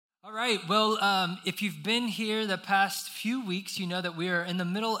All right, well, if you've been here the past few weeks, you know that we are in the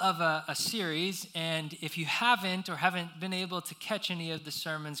middle of a series, and if you haven't been able to catch any of the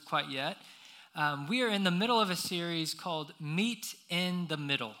sermons quite yet, we are in the middle of a series called Meet in the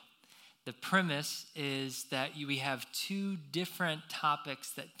Middle. The premise is that we have two different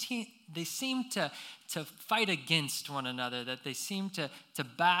topics that they seem to fight against one another, that they seem to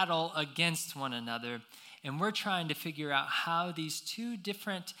battle against one another. And we're trying to figure out how these two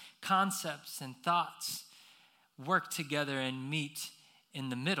different concepts and thoughts work together and meet in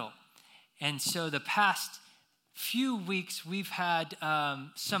the middle. And so the past few weeks, we've had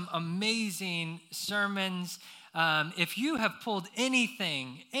some amazing sermons. If you have pulled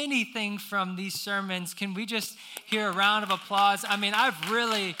anything from these sermons, can we just hear a round of applause? I mean, I've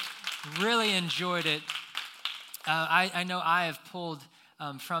really enjoyed it. I know I have pulled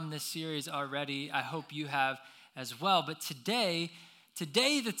from this series already. I hope you have as well. But today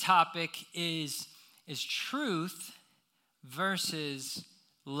the topic is truth versus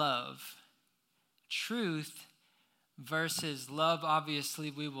love. Truth versus love.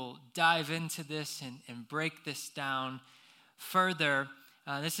 Obviously, we will dive into this and break this down further.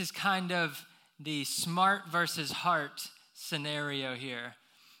 This is kind of the smart versus heart scenario here.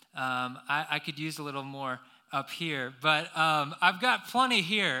 I could use a little more up here, but I've got plenty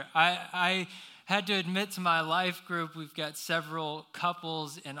here. I had to admit to my life group, we've got several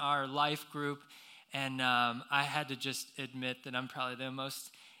couples in our life group, and I had to just admit that I'm probably the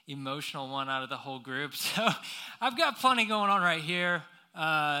most emotional one out of the whole group. So I've got plenty going on right here.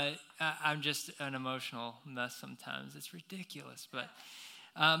 I'm just an emotional mess sometimes. It's ridiculous.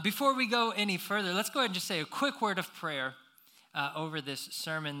 But before we go any further, let's go ahead and just say a quick word of prayer over this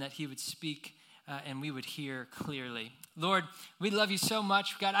sermon, that he would speak and we would hear clearly. Lord, we love you so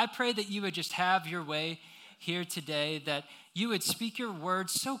much. God, I pray that you would just have your way here today, that you would speak your word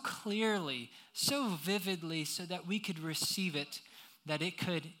so clearly, so vividly, so that we could receive it, that it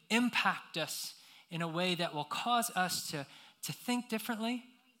could impact us in a way that will cause us to think differently,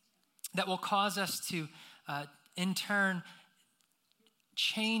 that will cause us to, in turn,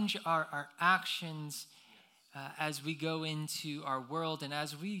 change our actions as we go into our world and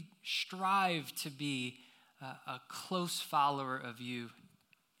as we strive to be a close follower of you.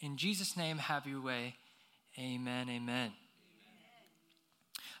 In Jesus' name, have your way. Amen, amen.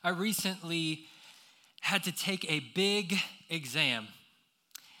 I recently had to take a big exam.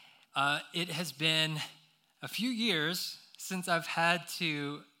 It has been a few years since I've had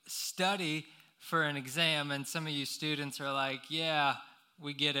to study for an exam, and some of you students are like, yeah,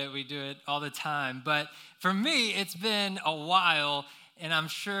 we get it, we do it all the time. But for me, it's been a while, and I'm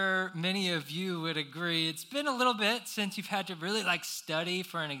sure many of you would agree. It's been a little bit since you've had to really study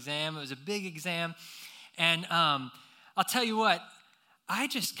for an exam. It was a big exam. And I'll tell you what, I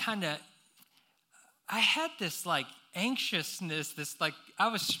had this anxiousness, I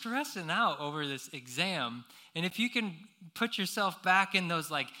was stressing out over this exam. And if you can put yourself back in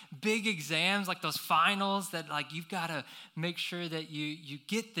those big exams, those finals that you've got to make sure that you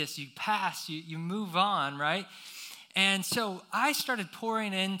get this, you pass, you move on, right? And so I started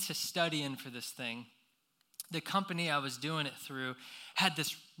pouring into studying for this thing. The company I was doing it through had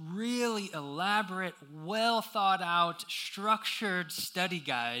this really elaborate, well thought out, structured study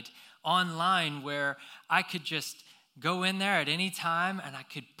guide online where I could just go in there at any time and I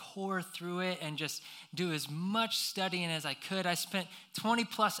could pour through it and just do as much studying as I could. I spent 20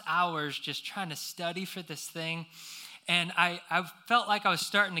 plus hours just trying to study for this thing. And I felt like I was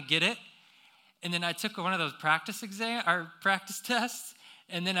starting to get it. And then I took one of those practice tests.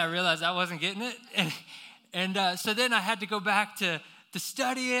 And then I realized I wasn't getting it. And so then I had to go back to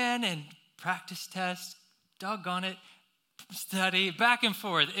studying and practice test, doggone it, study, back and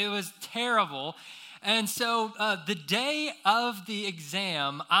forth. It was terrible. And so the day of the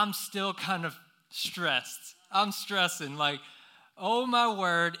exam, I'm still kind of stressed. I'm stressing oh my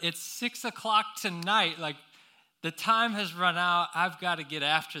word, it's 6:00 tonight. The time has run out. I've got to get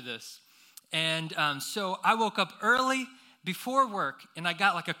after this. And so I woke up early before work, and I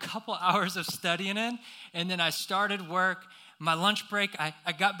got a couple hours of studying in, and then I started work. My lunch break,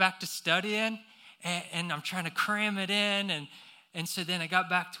 I got back to studying, and I'm trying to cram it in, and so then I got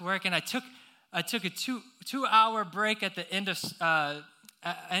back to work, and I took a 2-hour break at the end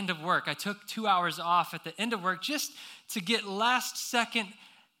of work. I took 2 hours off at the end of work just to get last second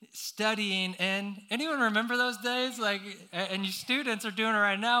studying in. Anyone remember those days? And you students are doing it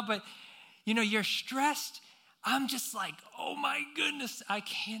right now, but you're stressed. I'm just oh my goodness, I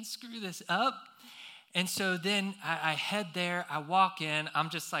can't screw this up. And so then I head there, I walk in, I'm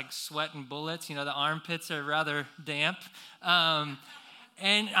just sweating bullets. The armpits are rather damp.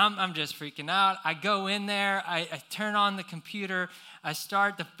 And I'm just freaking out. I go in there, I turn on the computer, I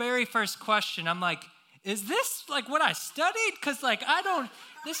start the very first question. I'm like, is this like what I studied? Because like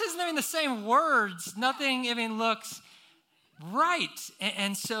this isn't even the same words. Nothing even looks right.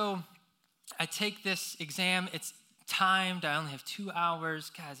 And so I take this exam. It's timed. I only have 2 hours.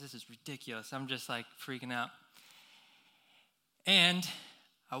 Guys, this is ridiculous. I'm just like freaking out. And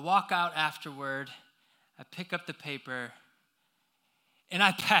I walk out afterward. I pick up the paper. And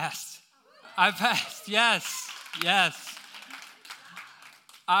I passed. Yes.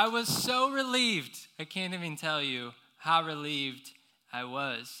 I was so relieved. I can't even tell you how relieved I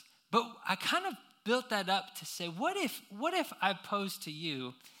was. But I kind of built that up to say, what if I posed to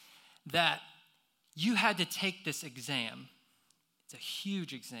you that you had to take this exam? It's a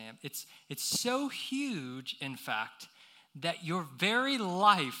huge exam. It's so huge, in fact, that your very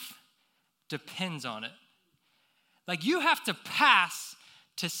life depends on it. Like you have to pass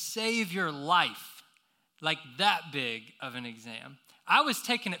to save your life, like that big of an exam. I was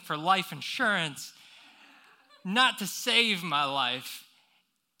taking it for life insurance, not to save my life.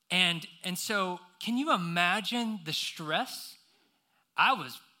 And so can you imagine the stress? I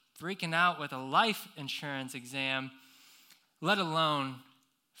was freaking out with a life insurance exam, let alone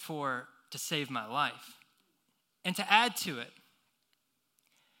to save my life. And to add to it,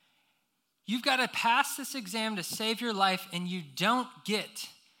 you've got to pass this exam to save your life, and you don't get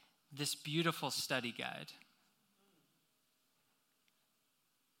this beautiful study guide.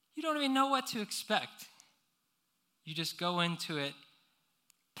 You don't even know what to expect. You just go into it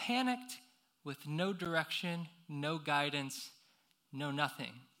panicked with no direction, no guidance, no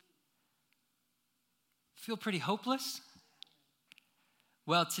nothing. Feel pretty hopeless?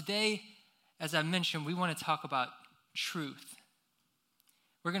 Well, today, as I mentioned, we want to talk about truth.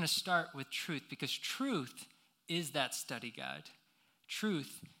 We're going to start with truth because truth is that study guide.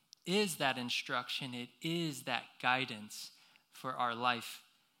 Truth is that instruction. It is that guidance for our life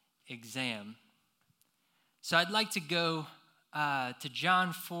exam. So I'd like to go to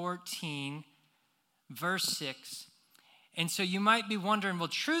John 14, verse 6. And so you might be wondering, well,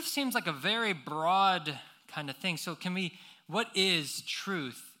 truth seems like a very broad kind of thing. So what is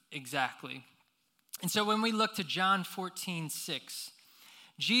truth exactly? And so when we look to John 14, 6,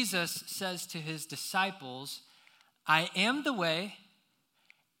 Jesus says to his disciples, I am the way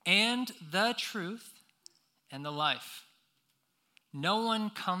and the truth and the life. No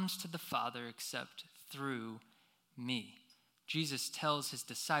one comes to the Father except through me. Jesus tells his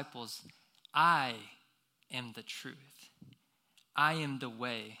disciples, I am the truth. I am the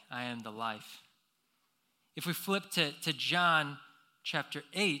way. I am the life. If we flip to John chapter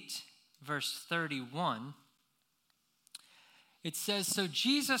 8, verse 31, it says, so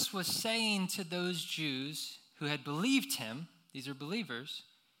Jesus was saying to those Jews who had believed him, these are believers,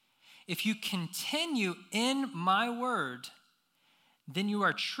 if you continue in my word, then you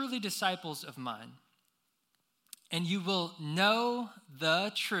are truly disciples of mine. And you will know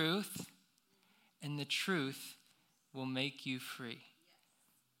the truth, and the truth will make you free.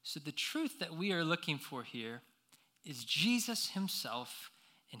 So the truth that we are looking for here is Jesus himself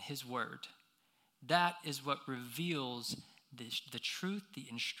and his word. That is what reveals the truth, the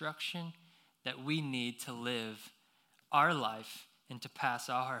instruction that we need to live our life and to pass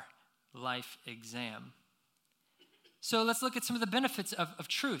our life exam. So let's look at some of the benefits of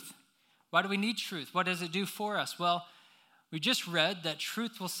truth. Why do we need truth? What does it do for us? Well, we just read that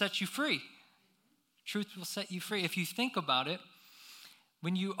truth will set you free. Truth will set you free. If you think about it,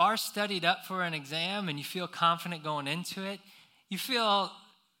 when you are studied up for an exam and you feel confident going into it, you feel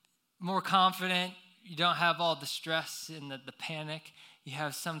more confident. You don't have all the stress and the panic. You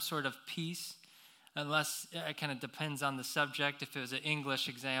have some sort of peace, unless it kind of depends on the subject. If it was an English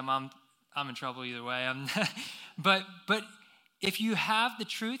exam, I'm in trouble either way. But if you have the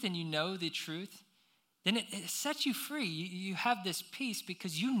truth and you know the truth, then it sets you free. You have this peace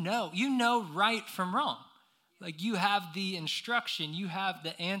because you know right from wrong. Like you have the instruction, you have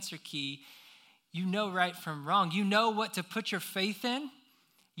the answer key. You know right from wrong. You know what to put your faith in.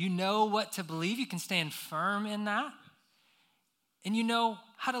 You know what to believe. You can stand firm in that. And you know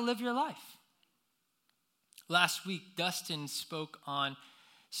how to live your life. Last week, Dustin spoke on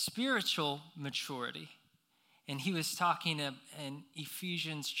spiritual maturity. And he was talking in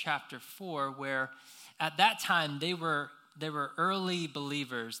Ephesians chapter 4, where at that time they were early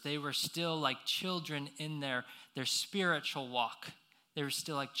believers. They were still like children in their spiritual walk. They were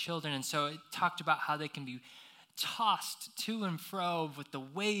still like children. And so it talked about how they can be tossed to and fro with the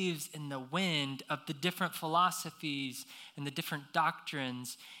waves and the wind of the different philosophies and the different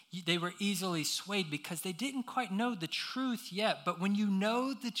doctrines. They were easily swayed because they didn't quite know the truth yet. But when you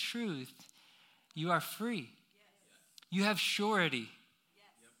know the truth, you are free. You have surety.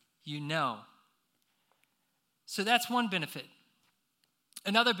 You know. So that's one benefit.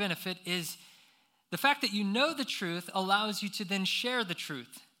 Another benefit is the fact that you know the truth allows you to then share the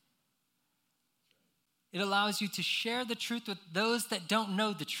truth. It allows you to share the truth with those that don't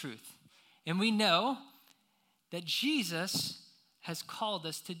know the truth. And we know that Jesus has called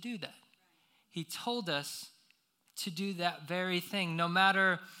us to do that. He told us to do that very thing, no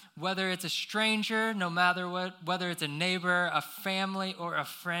matter whether it's a stranger, no matter whether it's a neighbor, a family, or a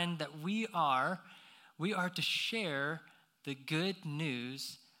friend, that we are to share the good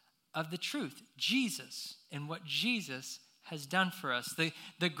news of the truth, Jesus, and what Jesus has done for us.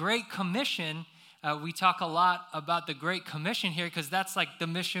 The Great Commission, we talk a lot about the Great Commission here because that's like the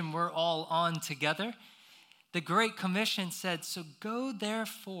mission we're all on together. The Great Commission said, so go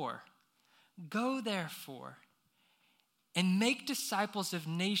therefore, and make disciples of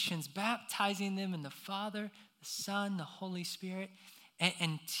nations, baptizing them in the Father, the Son, the Holy Spirit,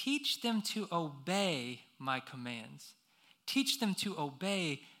 and teach them to obey my commands. Teach them to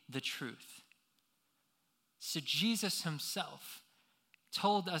obey the truth. So Jesus himself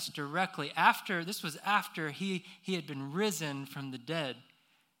told us directly, after he had been risen from the dead,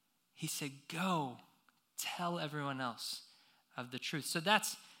 he said, go tell everyone else of the truth. So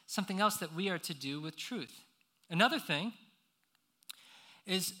that's something else that we are to do with truth. Another thing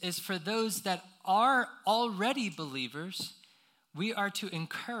is for those that are already believers, we are to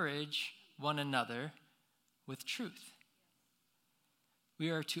encourage one another with truth. We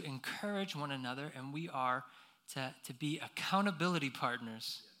are to encourage one another, and we are to be accountability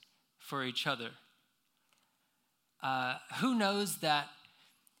partners for each other. Who knows that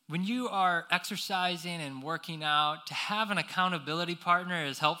when you are exercising and working out, to have an accountability partner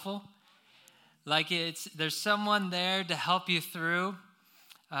is helpful? Like there's someone there to help you through.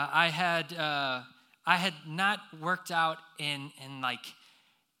 I had not worked out in like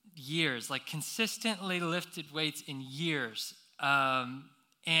years, like consistently lifted weights in years.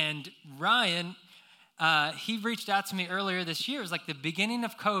 And Ryan, he reached out to me earlier this year. It was like the beginning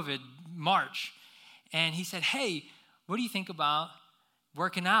of COVID, March. And he said, hey, what do you think about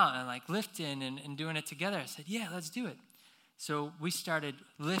working out and like lifting and doing it together? I said, yeah, let's do it. So we started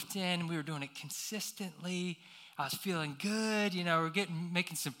lifting. We were doing it consistently. I was feeling good. We're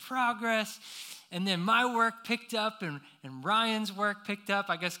making some progress. And then my work picked up and Ryan's work picked up.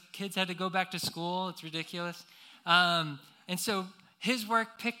 I guess kids had to go back to school. It's ridiculous. And so his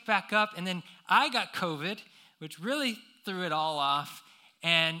work picked back up. And then I got COVID, which really threw it all off.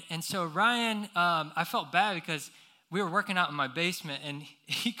 And so Ryan, I felt bad because we were working out in my basement and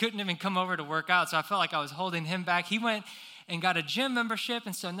he couldn't even come over to work out. So I felt like I was holding him back. He went and got a gym membership.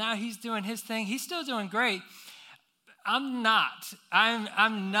 And so now he's doing his thing. He's still doing great. I'm not.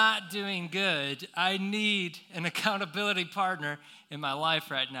 I'm not doing good. I need an accountability partner in my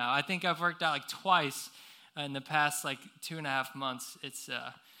life right now. I think I've worked out like twice in the past like 2.5 months. It's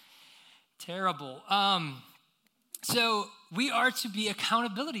terrible. So we are to be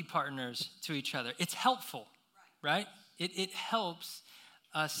accountability partners to each other. It's helpful, right? It helps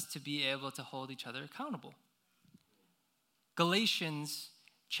us to be able to hold each other accountable. Galatians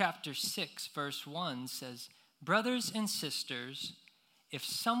chapter 6, verse 1 says, brothers and sisters, if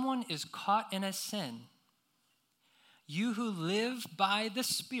someone is caught in a sin, you who live by the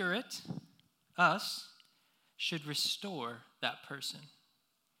Spirit, us, should restore that person.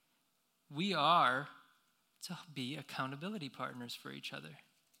 We are to be accountability partners for each other.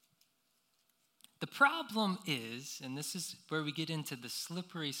 The problem is, and this is where we get into the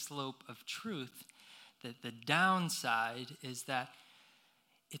slippery slope of truth, that the downside is that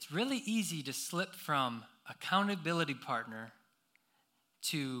it's really easy to slip from accountability partner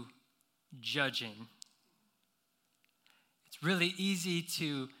to judging. It's really easy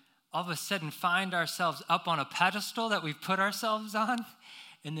to all of a sudden find ourselves up on a pedestal that we've put ourselves on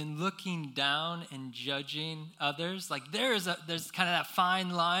and then looking down and judging others. Like there's kind of that fine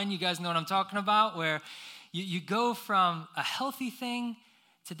line, you guys know what I'm talking about, where you go from a healthy thing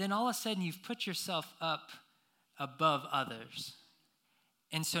to then all of a sudden you've put yourself up above others.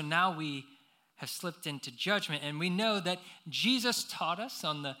 And so now we have slipped into judgment. And we know that Jesus taught us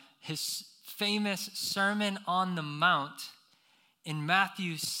on his famous Sermon on the Mount in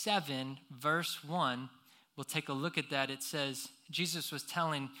Matthew 7, verse 1. We'll take a look at that. It says, Jesus was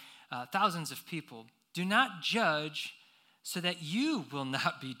telling thousands of people, do not judge so that you will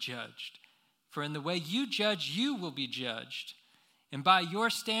not be judged. For in the way you judge, you will be judged. And by your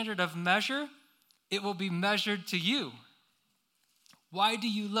standard of measure, it will be measured to you. Why do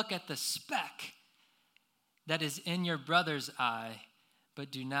you look at the speck that is in your brother's eye,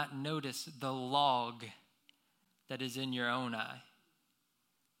 but do not notice the log that is in your own eye?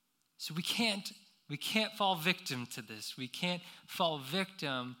 So we can't fall victim to this. We can't fall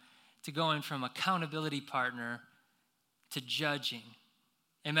victim to going from accountability partner to judging.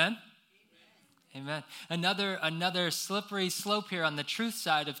 Amen? Amen. Another slippery slope here on the truth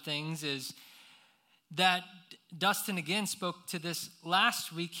side of things is that Dustin again spoke to this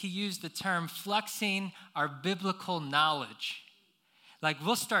last week. He used the term flexing our biblical knowledge. Like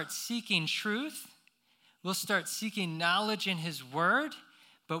we'll start seeking truth. We'll start seeking knowledge in his word,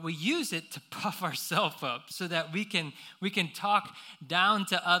 but we use it to puff ourselves up so that we can talk down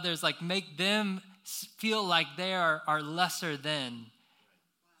to others, like make them feel like they are lesser than.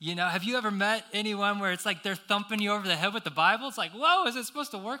 You know, have you ever met anyone where it's like they're thumping you over the head with the Bible? It's like, whoa, is it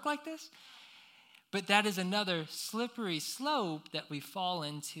supposed to work like this? But that is another slippery slope that we fall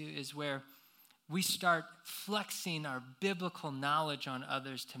into, is where we start flexing our biblical knowledge on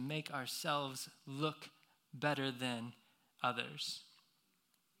others to make ourselves look better than others.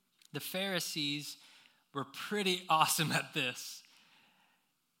 The Pharisees were pretty awesome at this.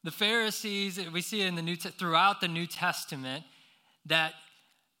 The Pharisees, we see in throughout the New Testament, that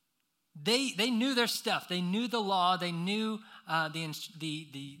they knew their stuff. They knew the law. They knew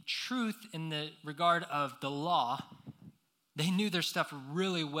the truth in the regard of the law. They knew their stuff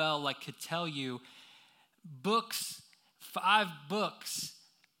really well, like could tell you 5 books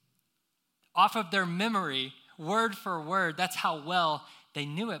off of their memory, word for word. That's how well they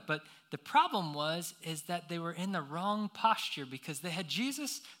knew it. But the problem is that they were in the wrong posture, because they had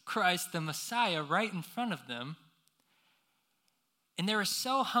Jesus Christ, the Messiah, right in front of them. And they were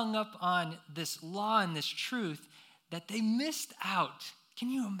so hung up on this law and this truth that they missed out. Can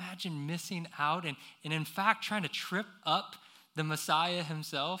you imagine missing out and in fact trying to trip up the Messiah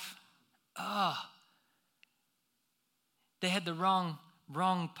himself? They had the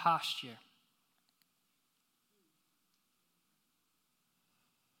wrong posture.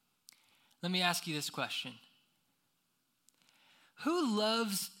 Let me ask you this question. Who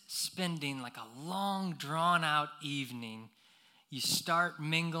loves spending like a long, drawn-out evening? You start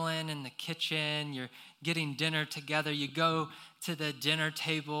mingling in the kitchen, you're getting dinner together, you go to the dinner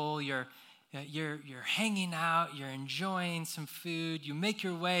table, you're hanging out, you're enjoying some food, you make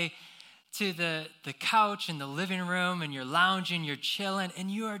your way to the couch in the living room, and you're lounging, you're chilling, and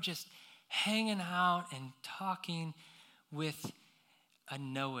you are just hanging out and talking with a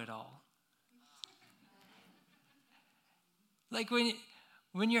know-it-all. Like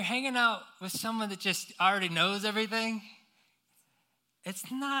when you're hanging out with someone that just already knows everything,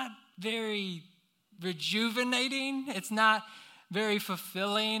 it's not very rejuvenating. It's not very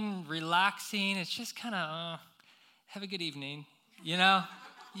fulfilling, relaxing. It's just kind of, have a good evening, you know?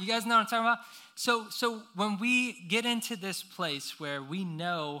 You guys know what I'm talking about? So when we get into this place where we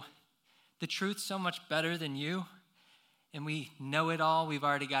know the truth so much better than you, and we know it all, we've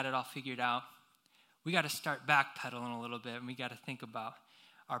already got it all figured out, we got to start backpedaling a little bit, and we got to think about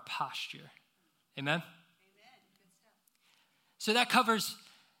our posture. Amen? So that covers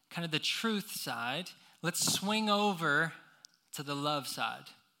kind of the truth side. Let's swing over to the love side.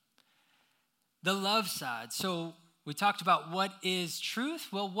 The love side. So we talked about what is truth.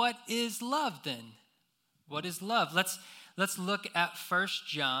 Well, what is love then? What is love? Let's look at 1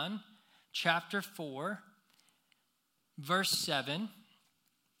 John chapter 4, verse 7.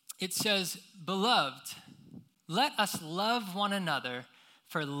 It says, "Beloved, let us love one another,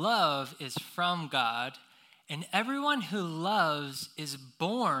 for love is from God. And everyone who loves is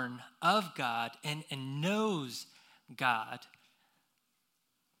born of God and knows God."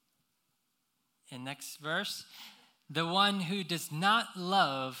 And next verse, "The one who does not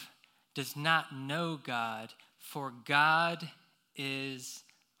love does not know God, for God is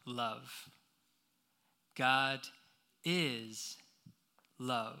love." God is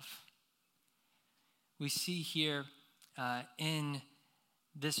love. We see here in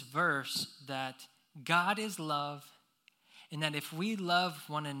this verse that God is love, and that if we love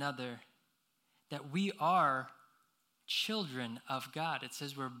one another, that we are children of God. It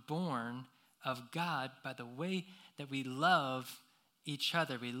says we're born of God by the way that we love each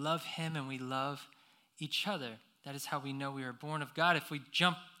other. We love him and we love each other. That is how we know we are born of God. If we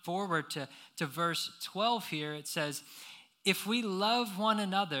jump forward to verse 12 here, it says, "If we love one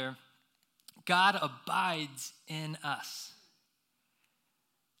another, God abides in us."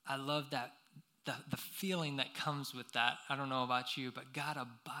 I love that the feeling that comes with that. I don't know about you, but God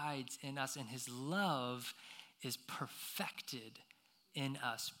abides in us, and his love is perfected in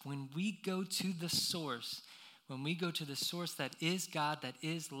us. When we go to the source, that is God, that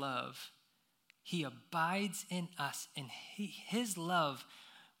is love, he abides in us, and his love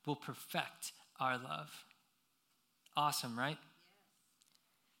will perfect our love. Awesome, right?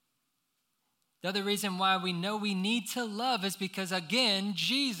 The other reason why we know we need to love is because, again,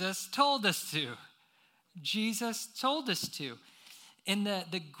 Jesus told us to. Jesus told us to. In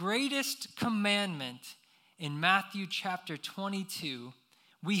the greatest commandment in Matthew chapter 22,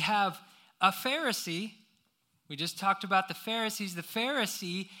 we have a Pharisee. We just talked about the Pharisees. The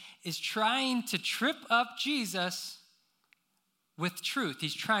Pharisee is trying to trip up Jesus with truth.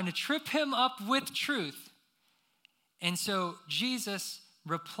 He's trying to trip him up with truth. And so Jesus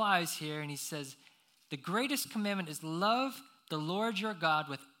replies here and he says, the greatest commandment is love the Lord your God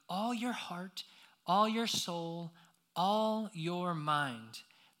with all your heart, all your soul, all your mind.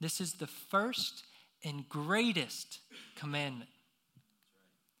 This is the first and greatest commandment.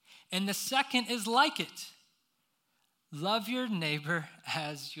 And the second is like it. Love your neighbor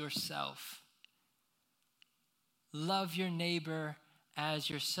as yourself. Love your neighbor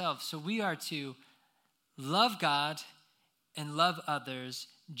as yourself. So we are to love God and love others.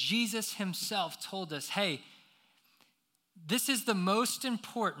 Jesus himself told us, hey, this is the most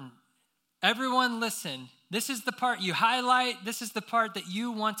important. Everyone listen. This is the part you highlight. This is the part that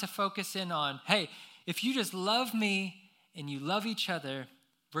you want to focus in on. Hey, if you just love me and you love each other,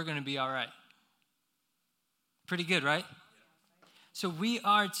 we're going to be all right. Pretty good, right? So we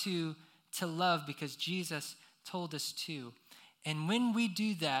are to love because Jesus told us to. And when we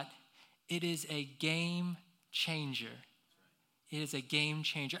do that, it is a game changer. It is a game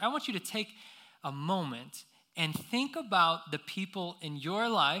changer. I want you to take a moment and think about the people in your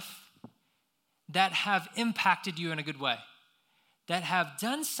life that have impacted you in a good way, that have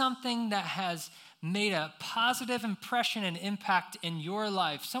done something that has made a positive impression and impact in your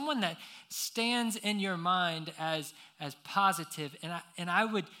life, someone that stands in your mind as positive. And I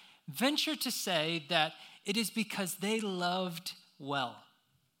would venture to say that it is because they loved well.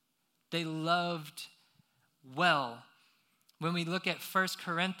 They loved well. When we look at 1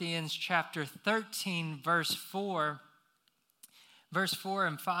 Corinthians chapter 13, verse 4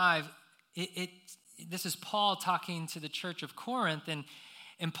 and 5, this is Paul talking to the church of Corinth,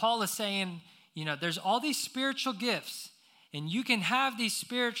 and Paul is saying, there's all these spiritual gifts, and you can have these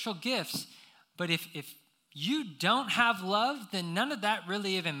spiritual gifts, but if you don't have love, then none of that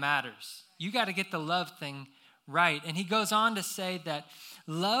really even matters. You got to get the love thing right. And he goes on to say that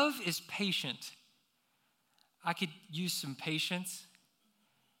love is patient. I could use some patience.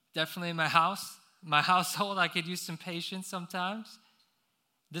 Definitely in my household, I could use some patience sometimes.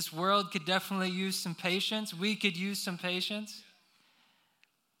 This world could definitely use some patience. We could use some patience.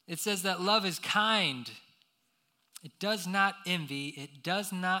 It says that love is kind. It does not envy. It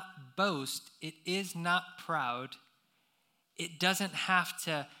does not boast. It is not proud. It doesn't have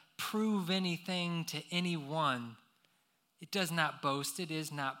to prove anything to anyone. It does not boast. It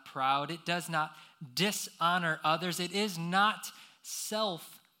is not proud. It does not dishonor others. It is not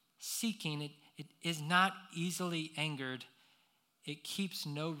self-seeking. It is not easily angered. It keeps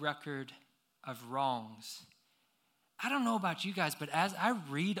no record of wrongs. I don't know about you guys, but as I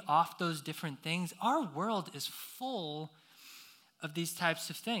read off those different things, our world is full of these types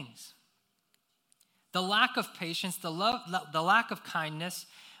of things. The lack of patience, the lack of kindness.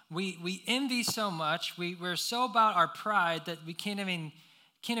 We envy so much. We're so about our pride that we can't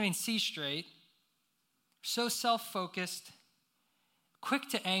even see straight. So self-focused, quick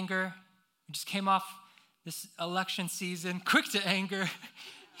to anger. We just came off this election season, quick to anger,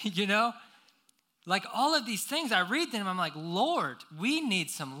 Like all of these things, I read them, I'm like, Lord, we need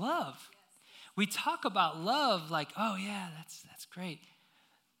some love. We talk about love like, oh yeah, that's great.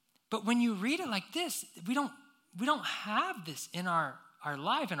 But when you read it like this, we don't have this in our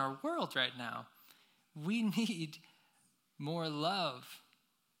life, in our world right now. We need more love.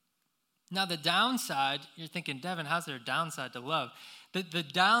 Now the downside, you're thinking, Devin, how's there a downside to love? The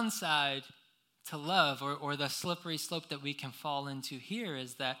downside to love, or the slippery slope that we can fall into here,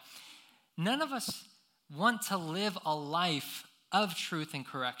 is that none of us want to live a life of truth and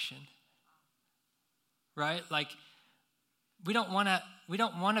correction, right? Like we don't want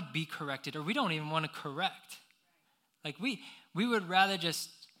to be corrected, or we don't even want to correct. Like we would rather just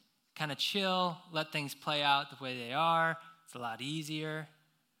kind of chill, let things play out the way they are. It's a lot easier,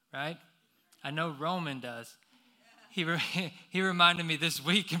 right? I know Roman does. He reminded me this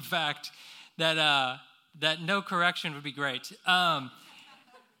week, in fact, that no correction would be great.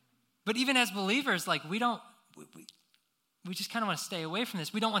 But But even as believers, like we just kind of want to stay away from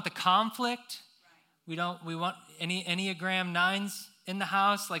this. We don't want the conflict. We want any Enneagram 9s in the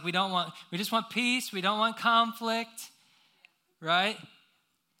house. Like we just want peace. We don't want conflict, right?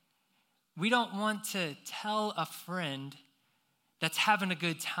 We don't want to tell a friend that's having a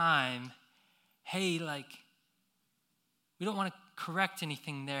good time, hey, like, we don't want to correct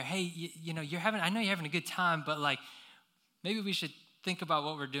anything there. Hey, I know you're having a good time, but like, maybe we should think about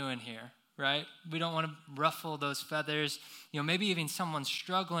what we're doing here, right? We don't want to ruffle those feathers. Maybe even someone's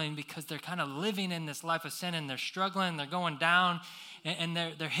struggling because they're kind of living in this life of sin and they're struggling, they're going down and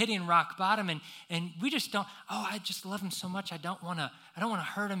they're hitting rock bottom and we just don't, I just love them so much. I don't want to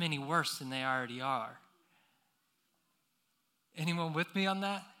hurt them any worse than they already are. Anyone with me on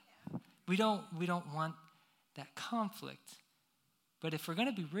that? We don't want that conflict. But if we're going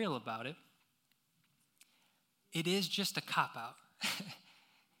to be real about it, it is just a cop-out.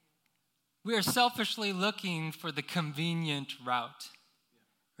 We are selfishly looking for the convenient route,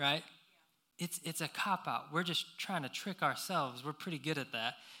 right? It's a cop-out. We're just trying to trick ourselves. We're pretty good at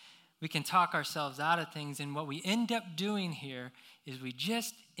that. We can talk ourselves out of things, and what we end up doing here is we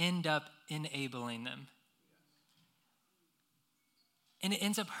just end up enabling them. And it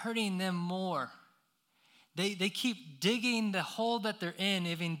ends up hurting them more. They keep digging the hole that they're in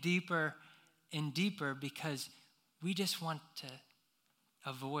even deeper and deeper because we just want to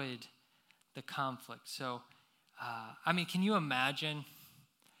avoid the conflict. So, can you imagine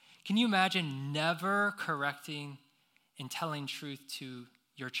never correcting and telling truth to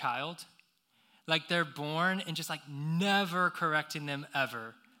your child? Like they're born and just like never correcting them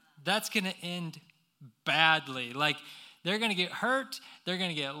ever. That's going to end badly. Like they're going to get hurt. They're going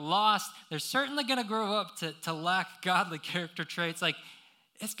to get lost. They're certainly going to grow up to lack godly character traits. Like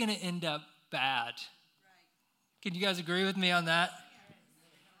it's going to end up bad. Can you guys agree with me on that?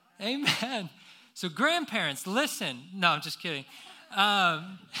 Amen. So grandparents, listen. No, I'm just kidding. That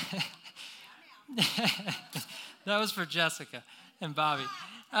was for Jessica and Bobby.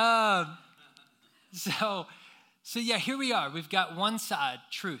 So yeah, here we are. We've got one side,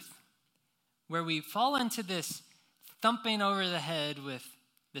 truth, where we fall into this thumping over the head with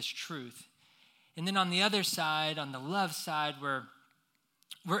this truth. And then on the other side, on the love side,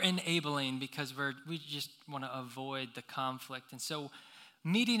 we're enabling because we just want to avoid the conflict. And so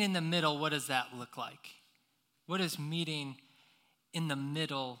meeting in the middle, what does that look like? What does meeting in the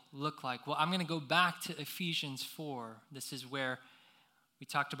middle look like? Well, I'm going to go back to Ephesians 4. This is where we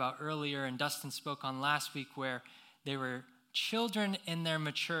talked about earlier and Dustin spoke on last week, where they were children in their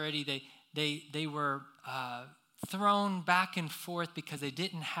maturity. They were thrown back and forth because they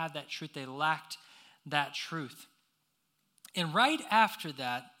didn't have that truth. They lacked that truth. And right after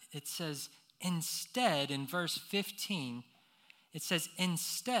that, it says, instead, in verse 15, it says,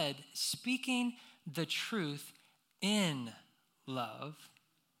 instead, speaking the truth in love,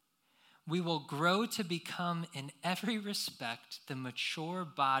 we will grow to become in every respect the mature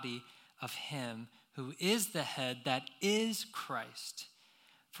body of him who is the head, that is Christ.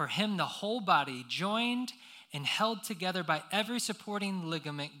 For him, the whole body, joined and held together by every supporting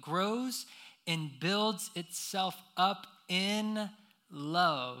ligament, grows and builds itself up in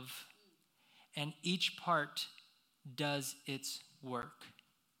love, and each part does its work.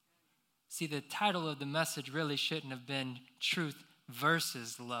 See, the title of the message really shouldn't have been truth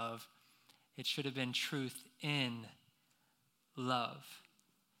versus love. It should have been truth in love.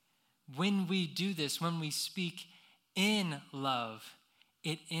 When we do this, when we speak in love,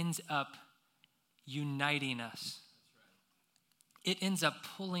 it ends up uniting us. It ends up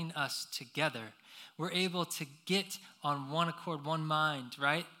pulling us together. We're able to get on one accord, one mind,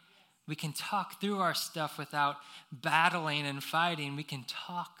 right? We can talk through our stuff without battling and fighting. We can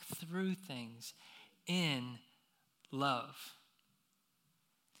talk through things in love.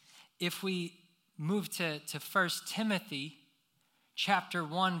 If we move to 1 Timothy chapter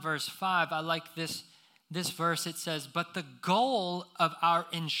 1, verse 5, I like this verse. It says, but the goal of our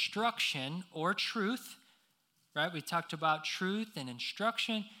instruction or truth, right? We talked about truth and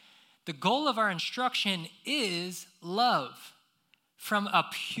instruction. The goal of our instruction is love from a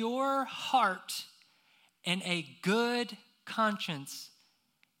pure heart and a good conscience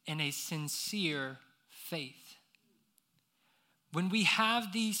and a sincere faith. When we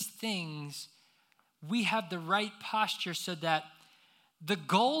have these things, we have the right posture so that the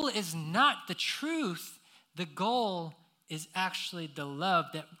goal is not the truth. The goal is actually the love,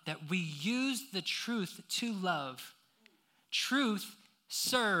 that we use the truth to love. Truth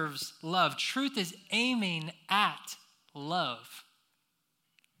serves love. Truth is aiming at love.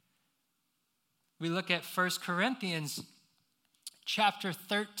 We look at 1 Corinthians chapter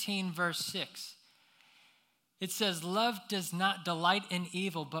 13, verse 6. It says, love does not delight in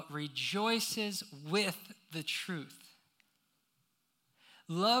evil, but rejoices with the truth.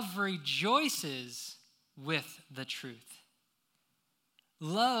 Love rejoices with the truth.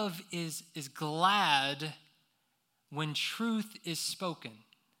 Love is glad when truth is spoken.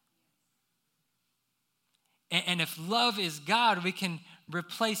 And if love is God, we can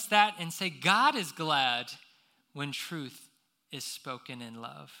replace that and say God is glad when truth is spoken in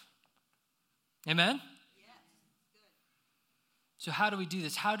love. Amen? So how do we do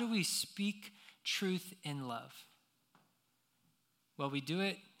this? How do we speak truth in love? Well, we do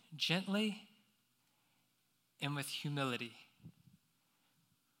it gently and with humility.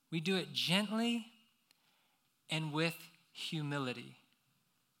 We do it gently and with humility.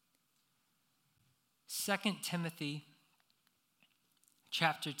 2 Timothy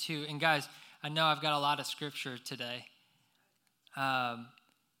chapter 2. And guys, I know I've got a lot of scripture today,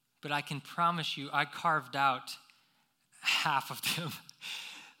 but I can promise you I carved out half of them.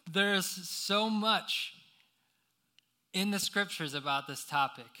 There's so much in the scriptures about this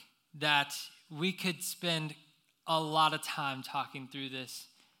topic that we could spend a lot of time talking through this.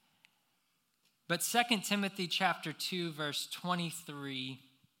 But 2 Timothy chapter 2, verse 23,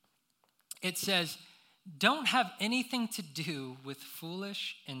 it says, don't have anything to do with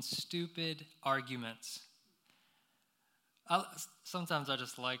foolish and stupid arguments. Sometimes I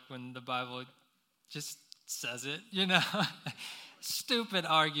just like when the Bible just says it, stupid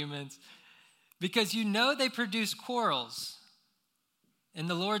arguments, because they produce quarrels. And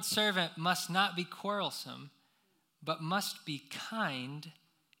the Lord's servant must not be quarrelsome, but must be kind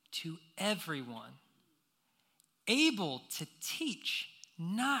to everyone, able to teach,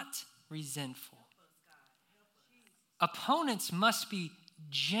 not resentful. Opponents must be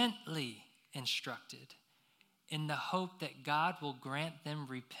gently instructed in the hope that God will grant them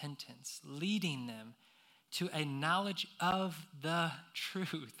repentance, leading them to a knowledge of the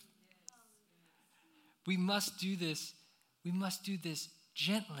truth. We must do this. We must do this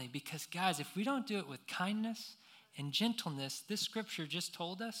gently because, guys, if we don't do it with kindness and gentleness, this scripture just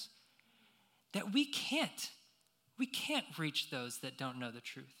told us that we can't reach those that don't know the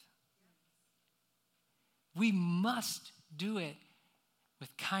truth. We must do it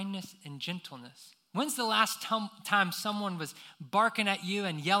with kindness and gentleness. When's the last time someone was barking at you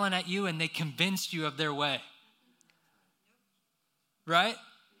and yelling at you and they convinced you of their way? Right?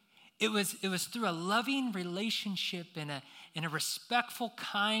 It was through a loving relationship and a respectful,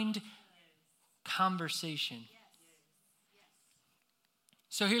 kind conversation.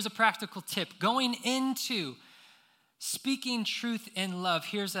 So here's a practical tip. Going into speaking truth in love,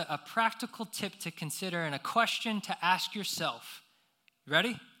 here's a practical tip to consider and a question to ask yourself.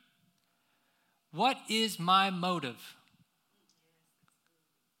 Ready? What is my motive?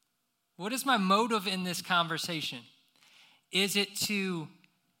 What is my motive in this conversation? Is it to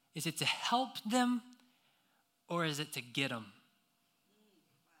help them or is it to get them?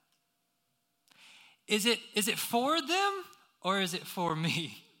 Is it for them or is it for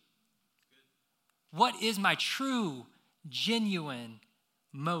me? What is my true, genuine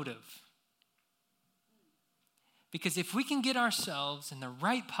motive? Because if we can get ourselves in the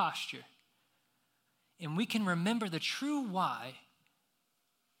right posture and we can remember the true why,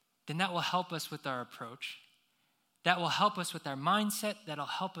 then that will help us with our approach. That will help us with our mindset. That'll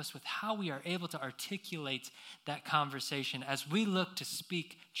help us with how we are able to articulate that conversation as we look to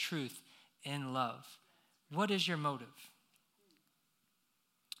speak truth in love. What is your motive?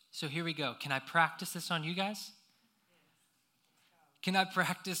 So here we go. Can I practice this on you guys? Can I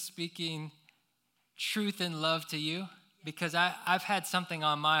practice speaking truth and love to you? Because I've had something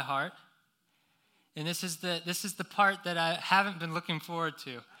on my heart. And this is the part that I haven't been looking forward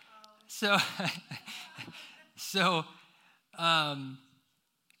to. So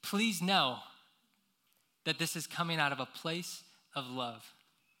please know that this is coming out of a place of love.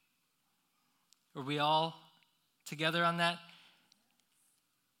 Are we all together on that?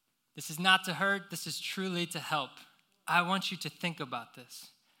 This is not to hurt. This is truly to help. I want you to think about this.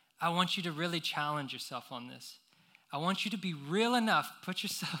 I want you to really challenge yourself on this. I want you to be real enough. Put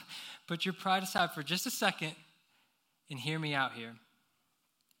your pride aside for just a second and hear me out here.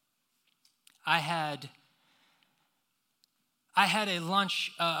 I had a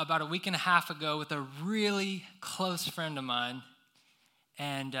lunch about a week and a half ago with a really close friend of mine,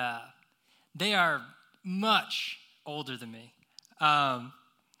 and they are much older than me.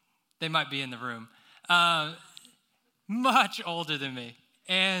 They might be in the room. Much older than me.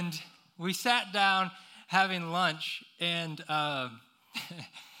 And we sat down having lunch, and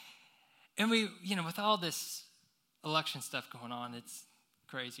and we, with all this election stuff going on. It's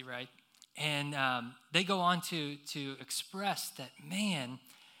crazy, right? And they go on to express that, man,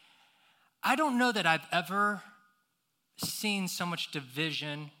 I don't know that I've ever seen so much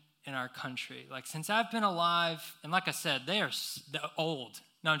division in our country. Like, since I've been alive, and like I said, they're old.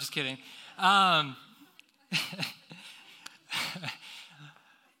 No, I'm just kidding.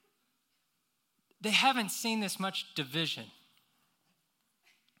 They haven't seen this much division.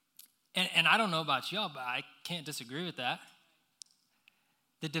 And I don't know about y'all, but I can't disagree with that.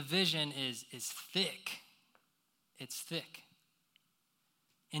 The division is thick. It's thick.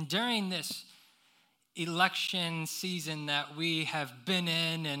 And during this election season that we have been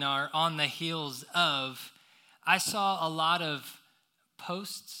in and are on the heels of, I saw a lot of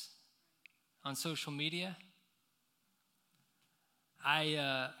posts on social media.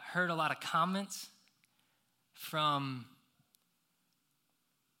 I heard a lot of comments from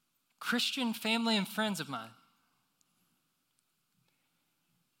Christian family and friends of mine.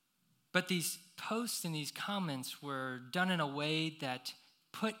 But these posts and these comments were done in a way that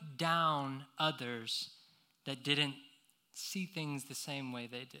put down others that didn't see things the same way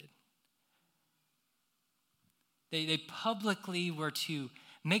they did. They publicly were to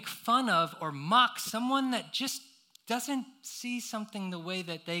make fun of or mock someone that just doesn't see something the way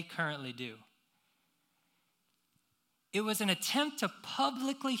that they currently do. It was an attempt to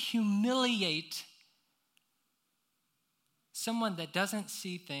publicly humiliate someone that doesn't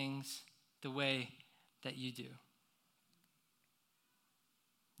see things the way that you do.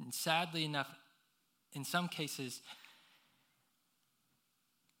 And sadly enough, in some cases,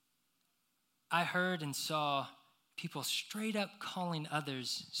 I heard and saw people straight up calling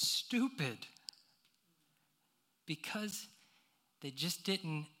others stupid because they just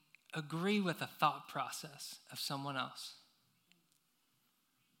didn't agree with a thought process of someone else.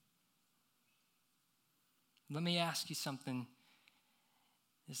 Let me ask you something.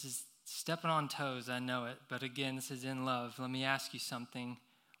 This is stepping on toes, I know it, but again, this is in love. Let me ask you something.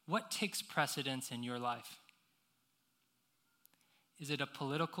 What takes precedence in your life? Is it a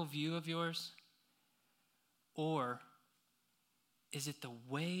political view of yours? Or is it the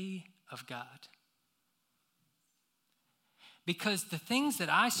way of God? Because the things that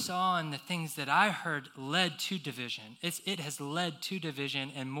I saw and the things that I heard led to division. It has led to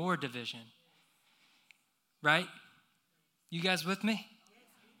division and more division. Right? You guys with me?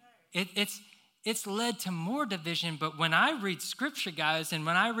 It's led to more division, but when I read scripture, guys, and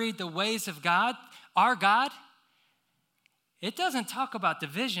when I read the ways of God, our God, it doesn't talk about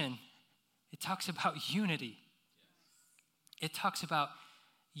division. It talks about unity. It talks about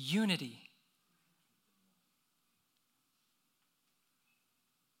unity.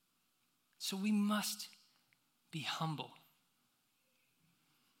 So we must be humble.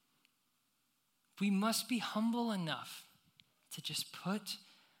 We must be humble enough to just put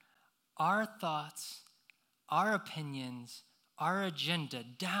our thoughts, our opinions, our agenda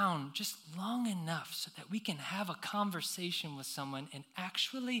down just long enough so that we can have a conversation with someone and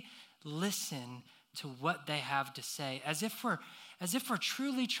actually listen to what they have to say, as if we're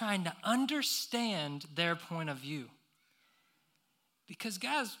truly trying to understand their point of view. Because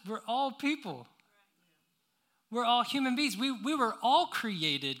guys, we're all people. We're all human beings. We were all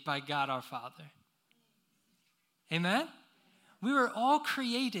created by God our Father. Amen? We were all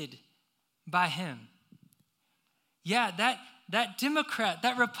created by him. Yeah, that Democrat,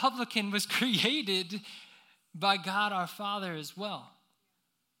 that Republican was created by God our Father as well.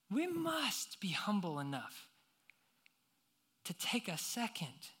 We must be humble enough to take a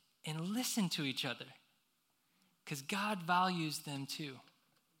second and listen to each other, because God values them too.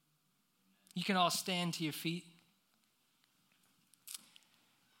 You can all stand to your feet.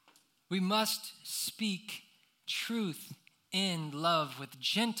 We must speak truth in love with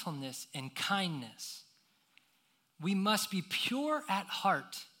gentleness and kindness. We must be pure at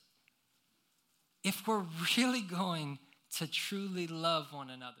heart if we're really going to truly love one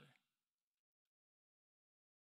another.